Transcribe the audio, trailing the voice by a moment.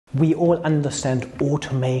We all understand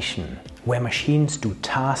automation, where machines do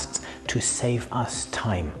tasks to save us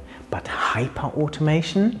time. But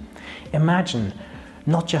hyper-automation? Imagine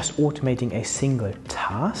not just automating a single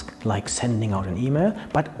task, like sending out an email,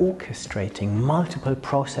 but orchestrating multiple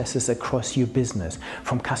processes across your business,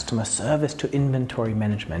 from customer service to inventory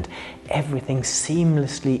management, everything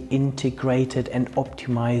seamlessly integrated and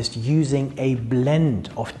optimized using a blend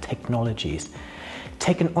of technologies.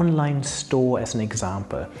 Take an online store as an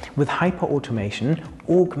example. With hyper-automation,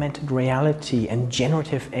 augmented reality and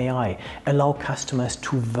generative AI allow customers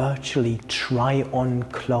to virtually try on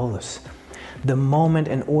clothes. The moment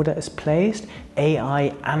an order is placed,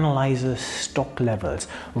 AI analyzes stock levels,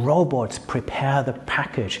 robots prepare the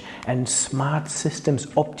package, and smart systems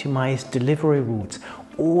optimize delivery routes,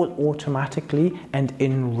 all automatically and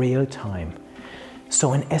in real time.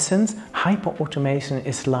 So in essence, hyper-automation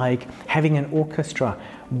is like having an orchestra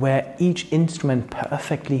where each instrument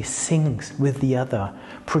perfectly syncs with the other,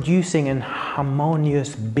 producing a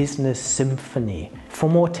harmonious business symphony. For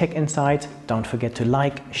more tech insights, don't forget to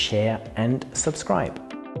like, share, and subscribe.